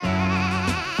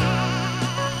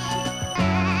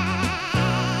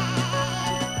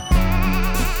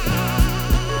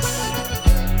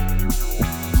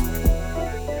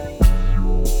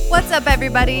What's up,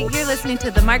 everybody? You're listening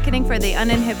to the Marketing for the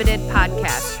Uninhibited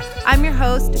podcast. I'm your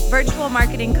host, virtual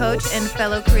marketing coach, and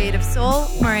fellow creative soul,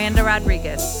 Miranda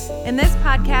Rodriguez. In this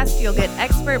podcast, you'll get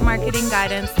expert marketing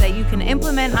guidance that you can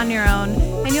implement on your own,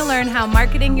 and you'll learn how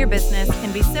marketing your business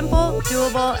can be simple,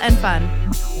 doable, and fun.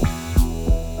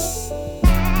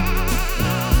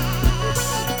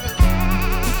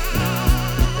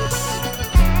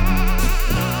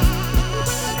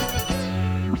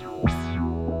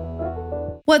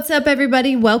 What's up,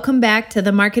 everybody? Welcome back to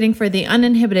the Marketing for the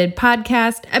Uninhibited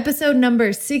podcast, episode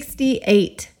number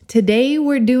 68. Today,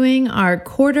 we're doing our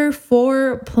quarter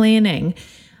four planning.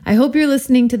 I hope you're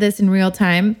listening to this in real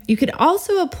time. You could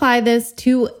also apply this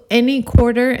to any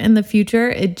quarter in the future.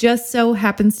 It just so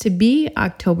happens to be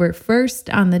October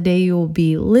 1st on the day you will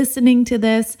be listening to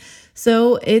this,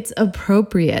 so it's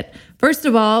appropriate. First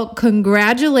of all,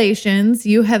 congratulations.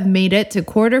 You have made it to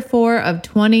quarter four of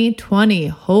 2020.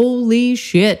 Holy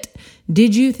shit.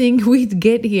 Did you think we'd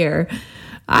get here?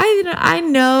 I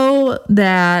know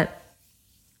that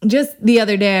just the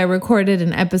other day I recorded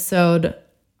an episode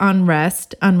on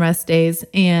rest days,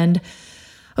 and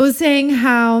I was saying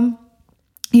how,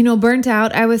 burnt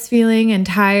out I was feeling and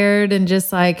tired, and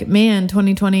just like, man,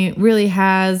 2020 really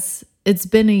it's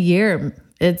been a year.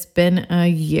 It's been a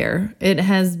year. It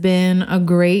has been a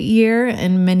great year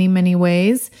in many, many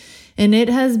ways. And it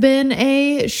has been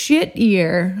a shit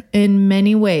year in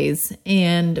many ways.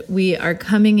 And we are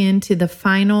coming into the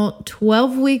final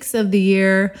 12 weeks of the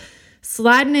year,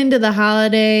 sliding into the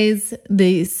holidays.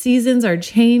 The seasons are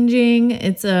changing.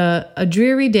 It's a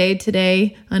dreary day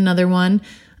today, another one.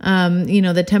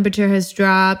 The temperature has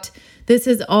dropped. This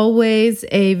is always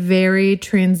a very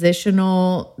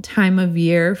transitional time of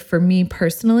year for me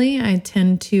personally. I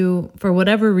tend to, for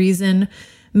whatever reason,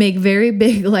 make very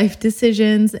big life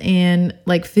decisions and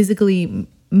physically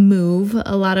move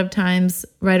a lot of times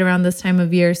right around this time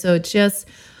of year. So it's just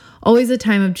always a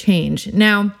time of change.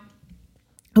 Now,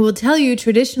 I will tell you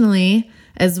traditionally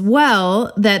as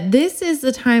well that this is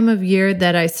the time of year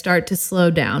that I start to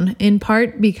slow down, in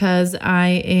part because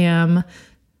I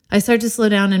start to slow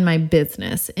down in my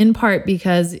business, in part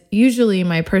because usually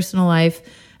my personal life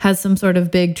has some sort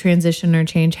of big transition or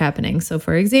change happening. So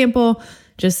for example,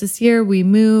 just this year we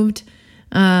moved,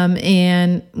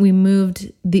 in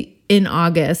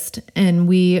August, and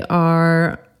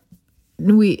the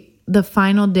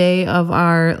final day of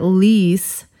our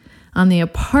lease on the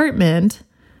apartment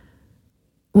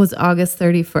was August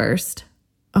 31st.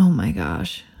 Oh my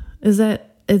gosh.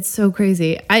 It's so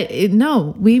crazy. We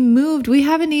moved. We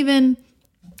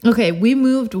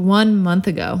moved 1 month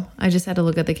ago. I just had to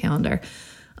look at the calendar.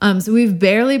 So we've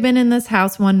barely been in this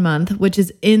house 1 month, which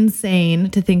is insane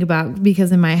to think about,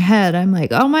 because in my head, I'm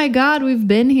like, oh my God, we've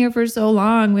been here for so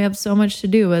long. We have so much to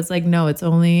do. It's like, no, it's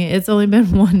only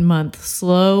been 1 month.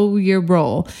 Slow your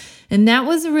roll. And that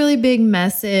was a really big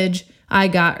message I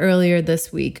got earlier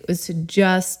this week, was to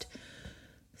just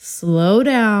slow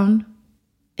down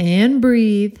and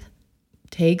breathe,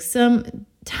 take some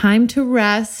time to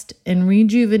rest and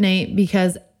rejuvenate,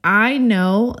 because I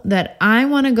know that I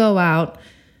want to go out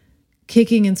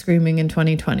kicking and screaming in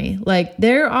 2020.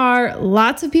 There are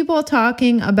lots of people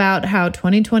talking about how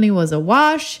 2020 was a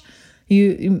wash.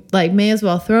 You may as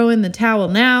well throw in the towel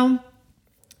now.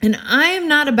 And I am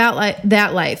not about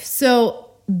that life.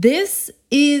 So this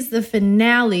is the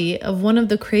finale of one of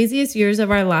the craziest years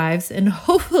of our lives, and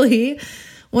hopefully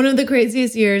one of the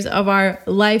craziest years of our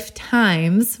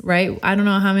lifetimes, right? I don't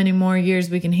know how many more years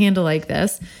we can handle like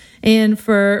this. And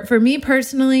for me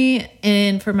personally,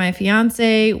 and for my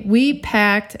fiance, we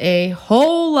packed a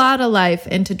whole lot of life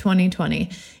into 2020.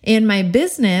 And my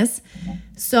business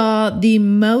saw the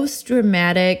most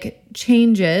dramatic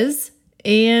changes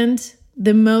and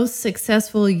the most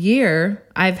successful year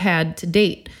I've had to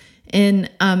date. And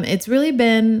it's really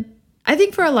been, I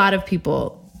think for a lot of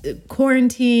people,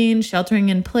 quarantine, sheltering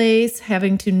in place,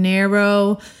 having to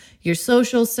narrow your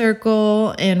social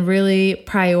circle and really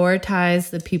prioritize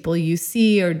the people you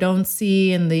see or don't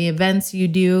see and the events you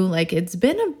do. It's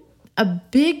been a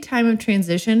big time of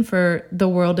transition for the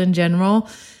world in general.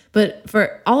 But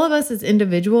for all of us as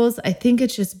individuals, I think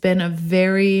it's just been a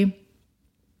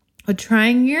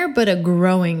trying year, but a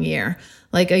growing year.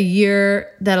 A year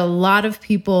that a lot of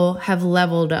people have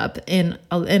leveled up. In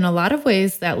a lot of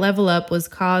ways, that level up was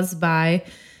caused by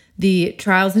the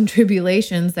trials and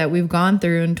tribulations that we've gone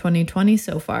through in 2020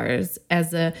 so far, as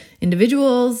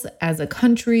individuals, as a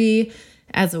country,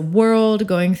 as a world,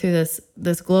 going through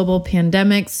this global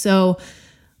pandemic. So,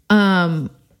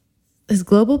 is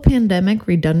global pandemic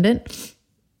redundant?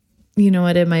 You know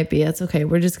what? It might be. It's okay.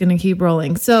 We're just going to keep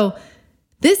rolling. So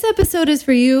This episode is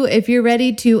for you if you're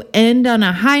ready to end on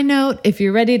a high note, if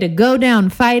you're ready to go down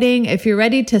fighting, if you're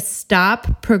ready to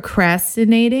stop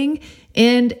procrastinating,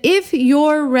 and if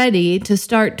you're ready to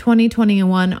start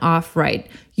 2021 off right.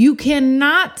 You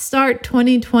cannot start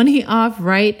 2020 off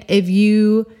right if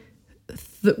you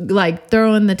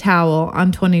throw in the towel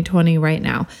on 2020 right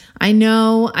now. I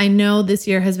know this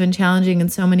year has been challenging in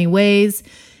so many ways.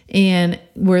 And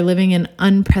we're living in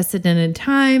unprecedented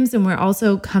times, and we're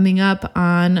also coming up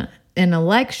on an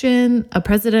election, a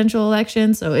presidential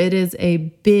election. So it's a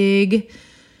big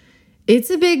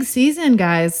season,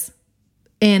 guys.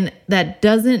 And that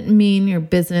doesn't mean your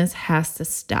business has to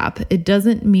stop. It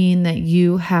doesn't mean that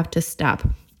you have to stop.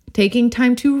 Taking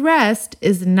time to rest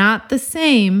is not the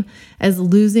same as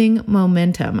losing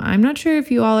momentum. I'm not sure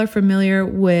if you all are familiar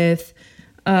with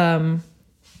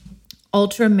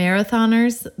ultra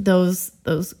marathoners, those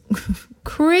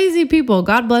crazy people.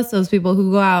 God bless those people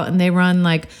who go out and they run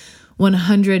like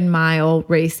 100-mile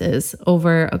races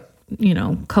over a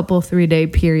couple 3-day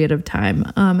period of time.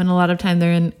 And a lot of time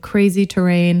they're in crazy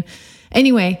terrain.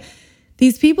 Anyway,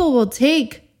 these people will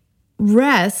take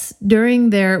rests during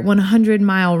their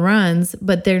 100-mile runs,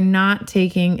 but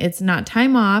it's not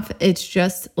time off. It's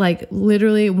just like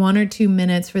literally 1 or 2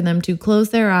 minutes for them to close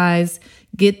their eyes,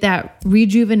 get that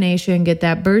rejuvenation, get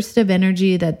that burst of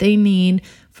energy that they need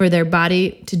for their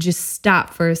body to just stop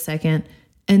for a second,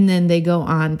 and then they go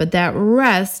on. But that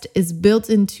rest is built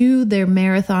into their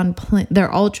marathon plan,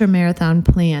 their ultra marathon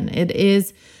plan. It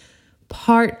is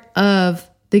part of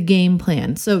the game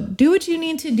plan. So do what you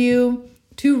need to do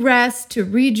to rest, to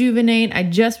rejuvenate. I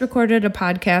just recorded a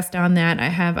podcast on that. I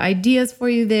have ideas for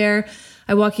you there.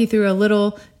 I walk you through a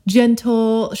little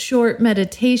gentle, short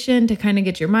meditation to kind of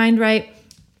get your mind right.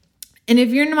 And if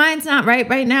your mind's not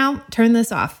right now, turn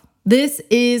this off. This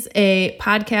is a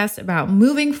podcast about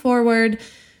moving forward,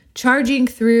 charging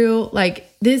through.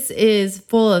 This is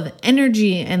full of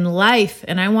energy and life,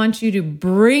 and I want you to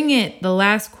bring it the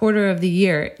last quarter of the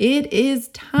year. It is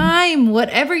time.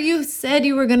 Whatever you said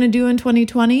you were going to do in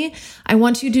 2020, I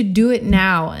want you to do it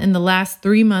now in the last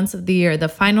 3 months of the year, the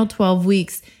final 12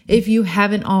 weeks, if you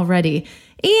haven't already.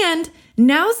 And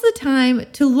now's the time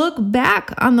to look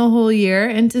back on the whole year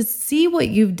and to see what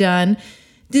you've done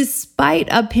despite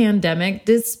a pandemic,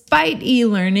 despite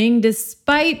e-learning,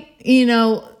 despite,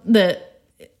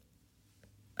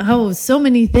 so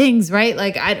many things, right?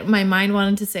 My mind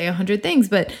wanted to say 100 things,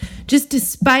 but just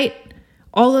despite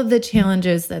all of the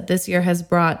challenges that this year has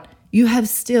brought, you have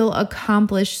still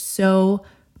accomplished so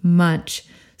much.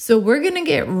 So we're going to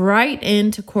get right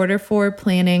into quarter 4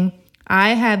 planning.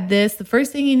 I have this. The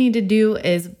first thing you need to do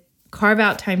is carve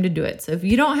out time to do it. So if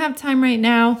you don't have time right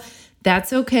now,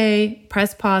 that's okay.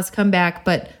 Press pause, come back.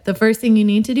 But the first thing you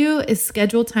need to do is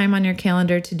schedule time on your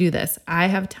calendar to do this. I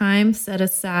have time set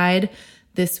aside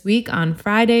this week on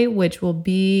Friday, which will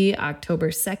be October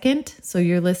 2nd. So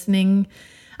you're listening.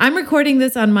 I'm recording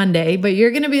this on Monday, but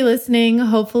you're going to be listening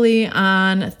hopefully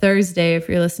on Thursday if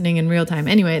you're listening in real time.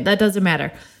 Anyway, that doesn't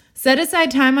matter. Set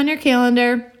aside time on your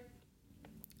calendar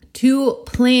to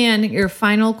plan your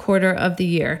final quarter of the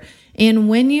year. And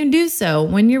when you do so,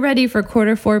 when you're ready for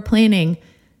quarter 4 planning,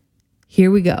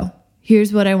 here we go.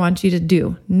 Here's what I want you to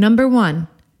do. Number 1,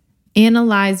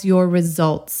 analyze your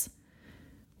results.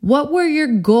 What were your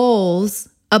goals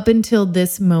up until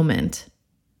this moment?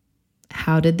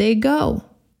 How did they go?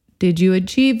 Did you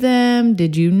achieve them?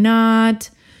 Did you not?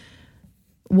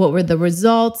 What were the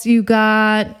results you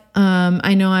got?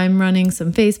 I know I'm running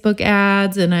some Facebook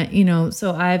ads and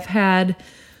so I've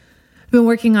been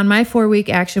working on my 4-week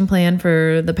action plan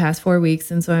for the past 4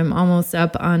 weeks. And so I'm almost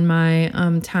up on my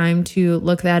time to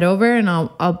look that over, and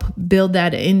I'll build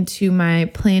that into my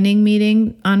planning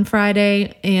meeting on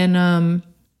Friday. And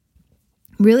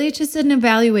really it's just an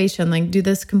evaluation, do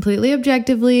this completely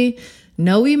objectively,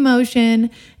 no emotion.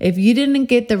 If you didn't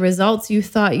get the results you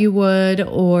thought you would,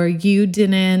 or you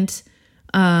didn't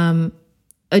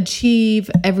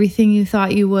achieve everything you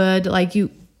thought you would,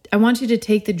 I want you to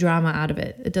take the drama out of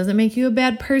it. It doesn't make you a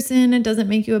bad person. It doesn't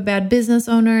make you a bad business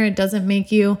owner. It doesn't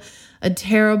make you a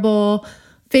terrible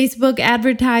Facebook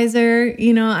advertiser.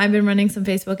 I've been running some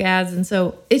Facebook ads. And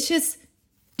so it's just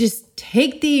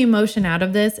take the emotion out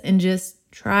of this and just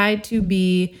try to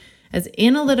be as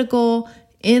analytical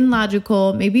and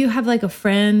logical. Maybe you have a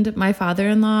friend. My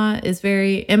father-in-law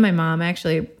and my mom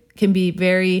actually can be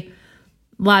very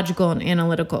logical and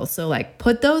analytical. So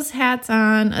put those hats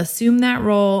on, assume that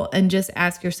role, and just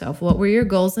ask yourself, what were your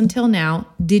goals until now?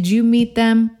 Did you meet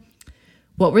them?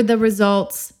 What were the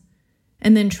results?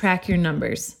 And then track your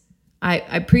numbers.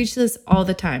 I preach this all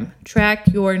the time. Track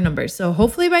your numbers. So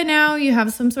hopefully by now you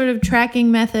have some sort of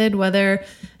tracking method, whether,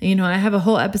 I have a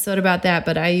whole episode about that,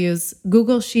 but I use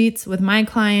Google Sheets with my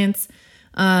clients,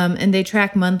 and they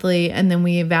track monthly, and then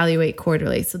we evaluate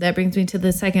quarterly. So that brings me to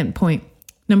the second point.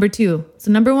 Number 2.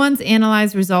 So number 1 is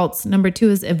analyze results. Number 2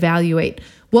 is evaluate.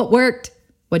 What worked?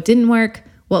 What didn't work?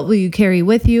 What will you carry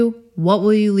with you? What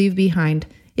will you leave behind?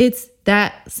 It's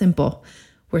that simple.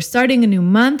 We're starting a new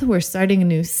month. We're starting a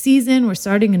new season. We're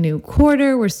starting a new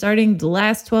quarter. We're starting the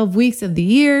last 12 weeks of the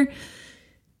year.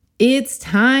 It's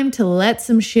time to let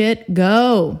some shit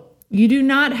go. You do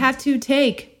not have to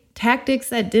take tactics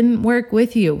that didn't work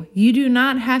with you. You do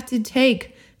not have to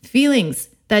take feelings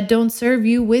that don't serve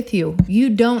you with you. You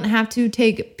don't have to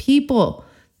take people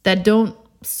that don't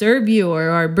serve you or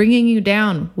are bringing you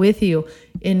down with you.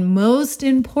 And most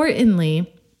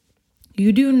importantly,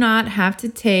 you do not have to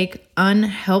take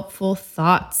unhelpful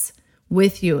thoughts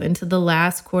with you into the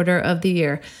last quarter of the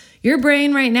year. Your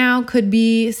brain right now could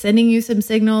be sending you some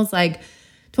signals like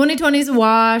 2020 is a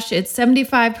wash, it's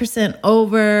 75%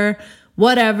 over,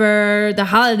 whatever, the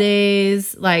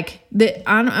holidays.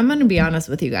 I'm going to be honest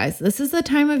with you guys. This is the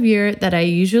time of year that I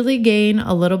usually gain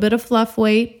a little bit of fluff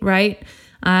weight, right?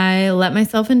 I let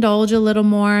myself indulge a little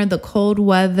more, the cold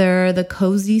weather, the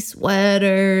cozy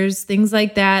sweaters, things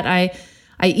like that. I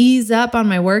ease up on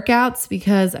my workouts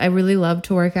because I really love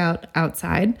to work out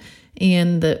outside,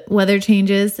 and the weather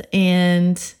changes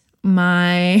and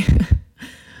my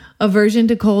aversion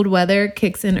to cold weather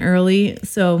kicks in early.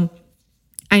 So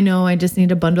I know I just need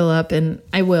to bundle up, and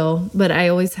I will, but I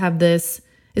always have this,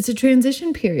 it's a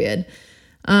transition period.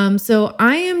 So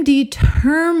I am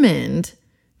determined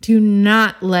to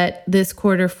not let this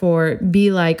quarter 4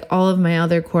 be like all of my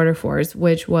other quarter 4s,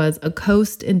 which was a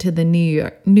coast into the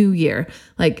new year.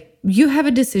 Like, you have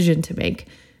a decision to make.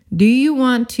 Do you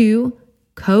want to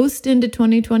coast into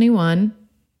 2021?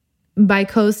 By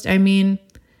coast, I mean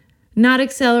not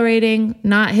accelerating,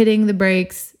 not hitting the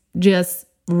brakes, just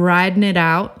riding it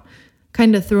out,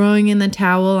 kind of throwing in the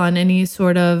towel on any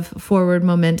sort of forward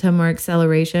momentum or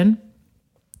acceleration?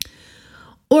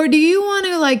 Or do you want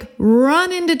to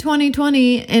run into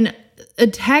 2020 and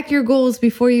attack your goals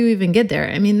before you even get there?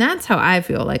 I mean, that's how I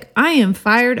feel. I am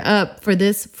fired up for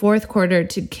this fourth quarter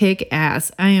to kick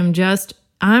ass.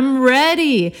 I'm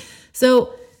ready.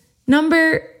 So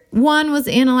number 1 was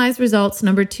analyze results.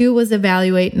 Number 2 was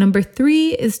evaluate. Number 3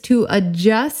 is to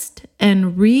adjust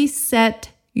and reset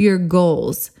your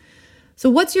goals. So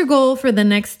what's your goal for the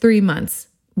next 3 months?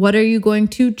 What are you going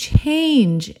to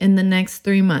change in the next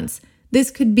 3 months? This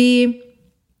could be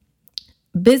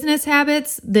business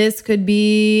habits. This could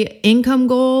be income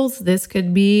goals. This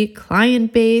could be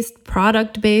client-based,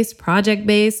 product-based,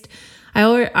 project-based. I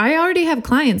already have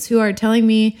clients who are telling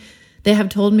me, they have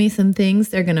told me some things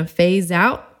they're going to phase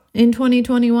out in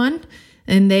 2021.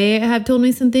 And they have told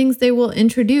me some things they will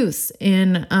introduce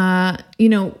and,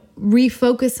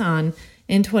 refocus on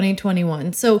in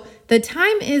 2021. So the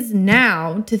time is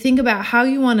now to think about how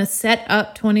you want to set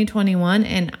up 2021.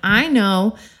 And I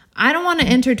know I don't want to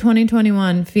enter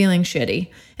 2021 feeling shitty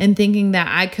and thinking that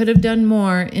I could have done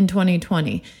more in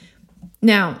 2020.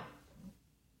 Now,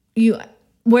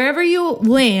 wherever you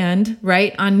land,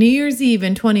 right, on New Year's Eve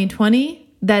in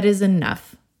 2020, that is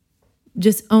enough.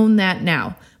 Just own that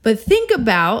now. But think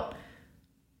about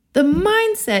the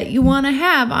mindset you want to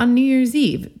have on New Year's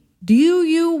Eve. Do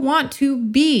you want to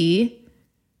be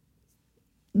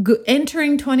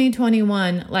entering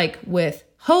 2021 with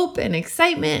hope and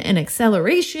excitement and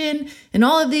acceleration and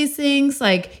all of these things?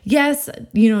 Yes,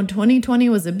 2020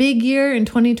 was a big year and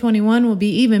 2021 will be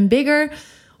even bigger.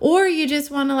 Or you just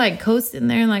want to coast in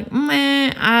there and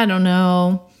I don't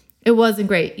know. It wasn't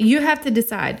great. You have to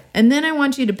decide. And then I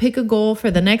want you to pick a goal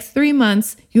for the next 3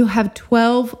 months. You have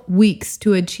 12 weeks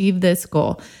to achieve this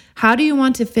goal. How do you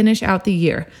want to finish out the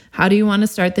year? How do you want to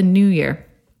start the new year?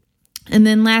 And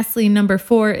then lastly, number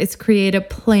 4 is create a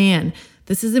plan.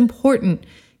 This is important.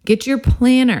 Get your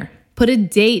planner. Put a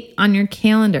date on your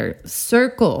calendar.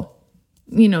 Circle,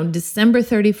 December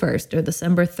 31st or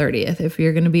December 30th if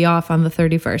you're going to be off on the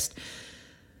 31st.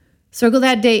 Circle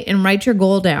that date and write your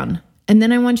goal down. And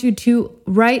then I want you to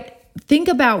think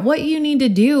about what you need to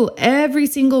do every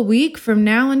single week from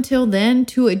now until then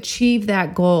to achieve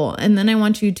that goal. And then I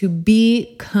want you to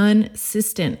be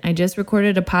consistent. I just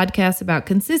recorded a podcast about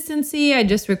consistency. I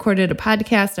just recorded a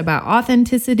podcast about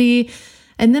authenticity.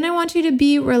 And then I want you to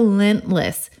be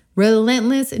relentless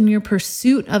in your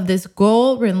pursuit of this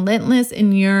goal, relentless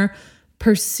in your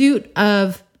pursuit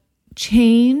of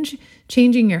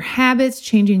changing your habits,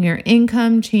 changing your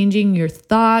income, changing your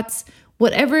thoughts,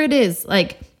 whatever it is.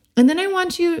 And then I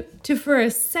want you to, for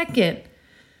a second,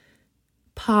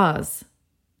 pause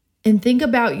and think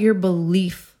about your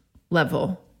belief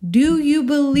level. Do you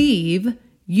believe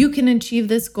you can achieve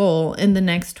this goal in the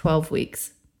next 12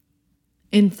 weeks,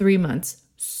 in 3 months?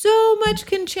 So much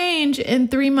can change in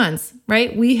 3 months,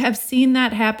 right? We have seen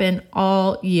that happen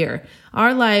all year.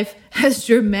 Our life has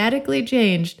dramatically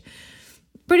changed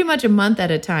pretty much a month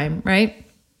at a time, right?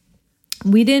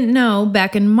 We didn't know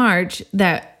back in March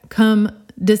that come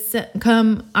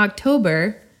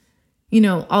October,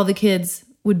 all the kids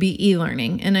would be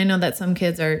e-learning. And I know that some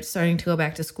kids are starting to go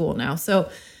back to school now. So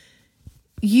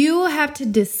you have to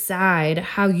decide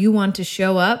how you want to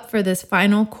show up for this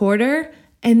final quarter.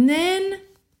 And then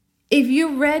if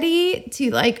you're ready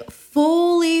to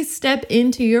fully step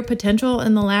into your potential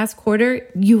in the last quarter,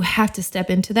 you have to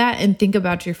step into that and think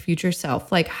about your future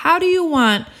self. How do you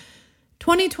want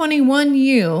 2021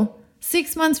 you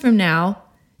 6 months from now,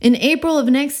 in April of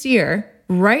next year,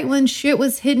 right when shit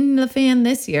was hitting the fan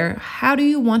this year, how do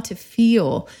you want to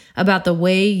feel about the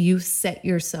way you set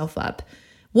yourself up?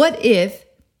 What if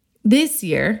this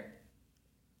year,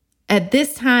 at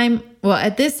this time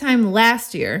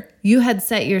last year, you had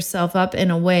set yourself up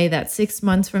in a way that 6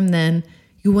 months from then,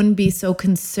 you wouldn't be so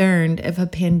concerned if a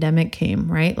pandemic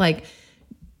came, right?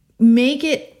 Make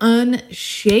it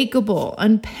unshakable,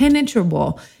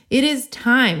 unpenetrable. It is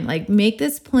time. Make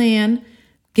this plan,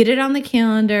 get it on the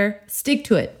calendar, stick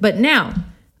to it. But now,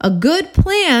 a good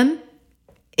plan,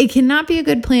 it cannot be a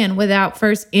good plan without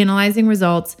first analyzing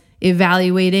results,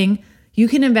 evaluating. You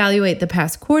can evaluate the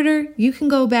past quarter. You can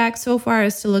go back so far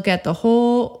as to look at the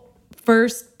whole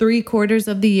first 3 quarters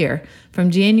of the year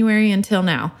from January until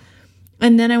now.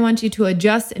 And then I want you to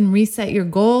adjust and reset your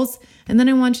goals. And then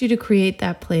I want you to create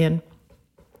that plan.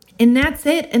 And that's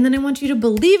it. And then I want you to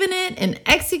believe in it and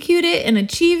execute it and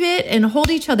achieve it and hold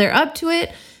each other up to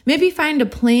it. Maybe find a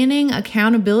planning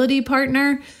accountability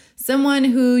partner, someone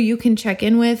who you can check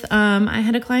in with. I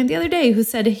had a client the other day who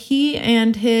said he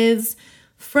and his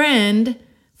friend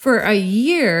for a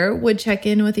year would check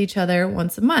in with each other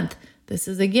once a month. This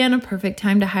is, again, a perfect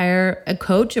time to hire a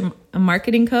coach, a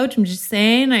marketing coach. I'm just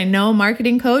saying, I know a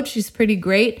marketing coach. She's pretty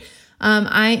great.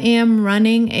 I am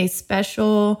running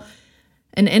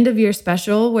an end of year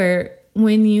special where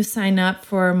when you sign up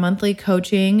for monthly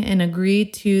coaching and agree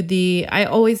to I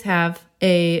always have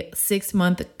a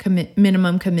 6-month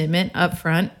minimum commitment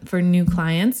upfront for new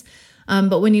clients.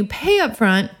 But when you pay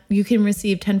upfront, you can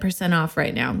receive 10% off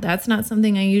right now. That's not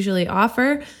something I usually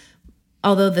offer.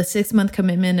 Although the 6-month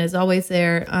commitment is always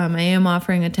there, I am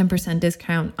offering a 10%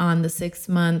 discount on the 6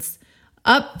 months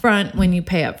upfront when you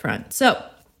pay upfront. So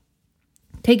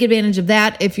take advantage of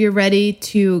that. If you're ready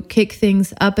to kick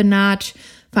things up a notch,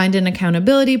 find an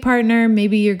accountability partner.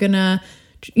 Maybe you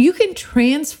can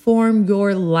transform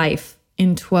your life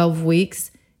in 12 weeks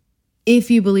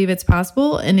if you believe it's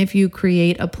possible and if you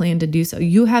create a plan to do so.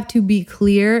 You have to be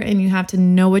clear and you have to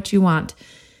know what you want.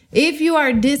 If you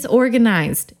are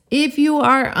disorganized, if you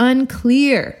are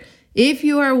unclear, if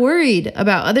you are worried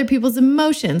about other people's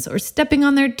emotions or stepping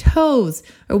on their toes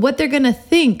or what they're going to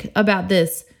think about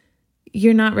this,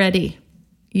 you're not ready.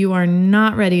 You are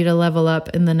not ready to level up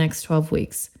in the next 12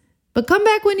 weeks. But come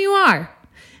back when you are.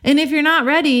 And if you're not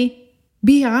ready,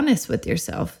 be honest with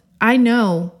yourself. I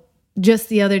know just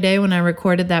the other day when I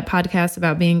recorded that podcast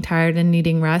about being tired and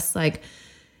needing rest,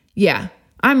 yeah,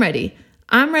 I'm ready.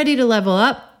 I'm ready to level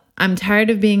up. I'm tired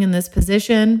of being in this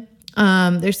position.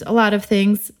 There's a lot of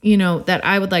things, that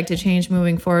I would like to change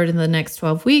moving forward in the next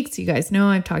 12 weeks. You guys know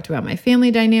I've talked about my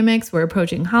family dynamics. We're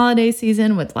approaching holiday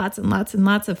season with lots and lots and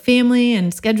lots of family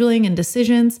and scheduling and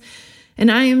decisions.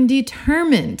 And I am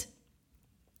determined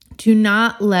to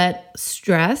not let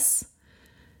stress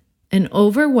and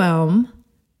overwhelm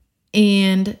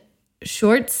and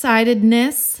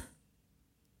short-sightedness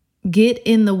get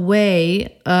in the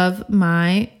way of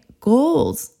my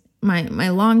goals, my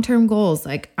long-term goals.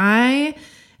 I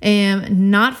am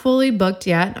not fully booked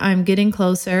yet. I'm getting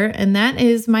closer, and that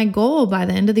is my goal by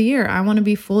the end of the year. I want to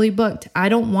be fully booked. I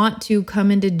don't want to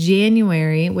come into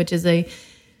January, which is a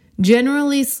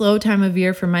generally slow time of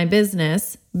year for my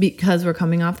business because we're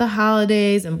coming off the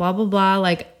holidays and blah, blah,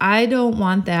 blah. I don't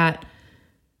want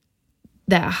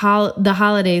the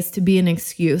holidays to be an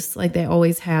excuse like they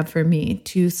always have for me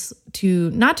to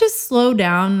not just slow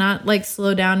down, not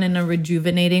slow down in a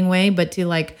rejuvenating way, but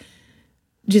to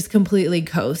just completely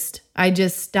coast. I'll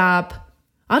just stop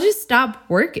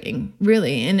working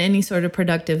really in any sort of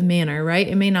productive manner, right?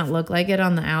 It may not look like it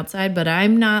on the outside, but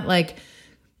I'm not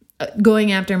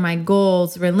going after my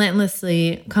goals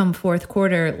relentlessly come fourth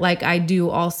quarter like I do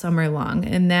all summer long.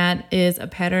 And that is a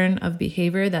pattern of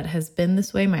behavior that has been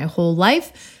this way my whole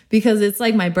life, because it's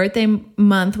like my birthday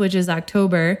month, which is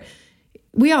October.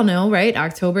 We all know, right?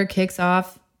 October kicks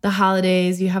off the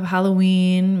holidays. You have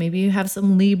Halloween. Maybe you have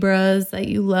some Libras that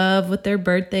you love with their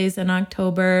birthdays in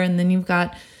October. And then you've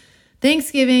got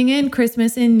Thanksgiving and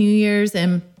Christmas and New Year's.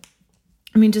 And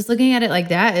I mean, just looking at it like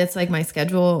that, it's like my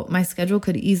schedule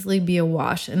could easily be a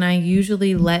wash. And I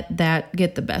usually let that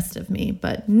get the best of me,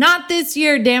 but not this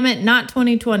year, damn it, not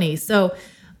 2020. So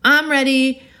I'm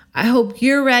ready. I hope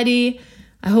you're ready.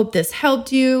 I hope this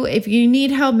helped you. If you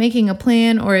need help making a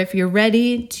plan, or if you're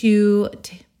ready to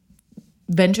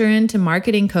venture into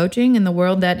marketing coaching in the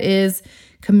world that is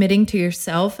committing to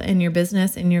yourself and your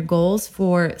business and your goals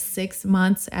for 6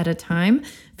 months at a time,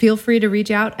 feel free to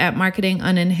reach out at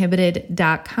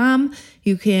marketinguninhibited.com.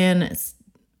 You can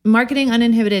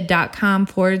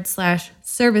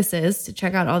marketinguninhibited.com/services to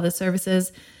check out all the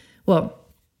services. Well,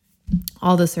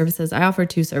 all the services. I offer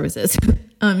 2 services.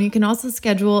 You can also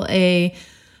schedule a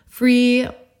free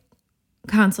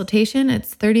consultation.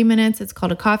 It's 30 minutes. It's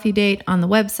called a coffee date on the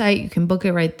website. You can book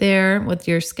it right there with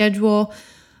your schedule.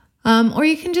 Or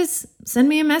you can just send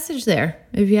me a message there.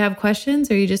 If you have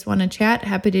questions or you just want to chat,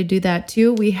 happy to do that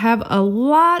too. We have a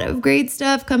lot of great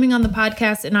stuff coming on the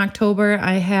podcast in October.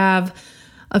 I have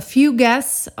a few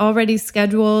guests already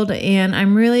scheduled, and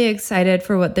I'm really excited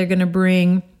for what they're going to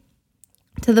bring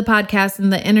to the podcast,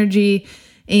 and the energy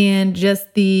and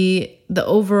just the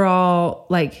overall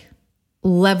like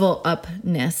level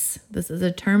upness. This is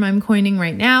a term I'm coining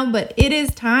right now, but it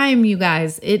is time, you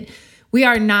guys. We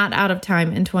are not out of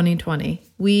time in 2020.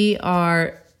 We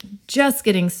are just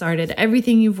getting started.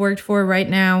 Everything you've worked for right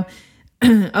now,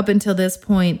 up until this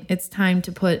point, it's time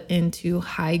to put into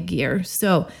high gear.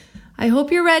 So I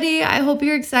hope you're ready. I hope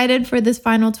you're excited for this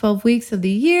final 12 weeks of the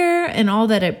year and all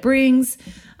that it brings.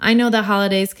 I know the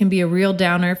holidays can be a real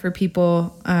downer for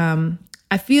people.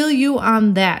 I feel you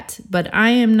on that, but I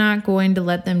am not going to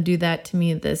let them do that to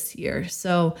me this year.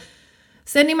 So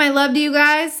sending my love to you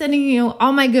guys, sending you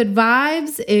all my good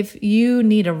vibes. If you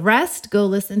need a rest, go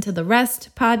listen to the Rest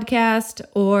podcast,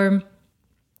 or,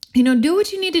 do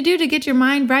what you need to do to get your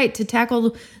mind right to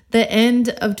tackle the end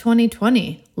of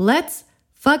 2020. Let's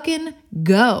fucking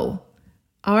go.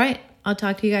 All right. I'll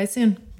talk to you guys soon.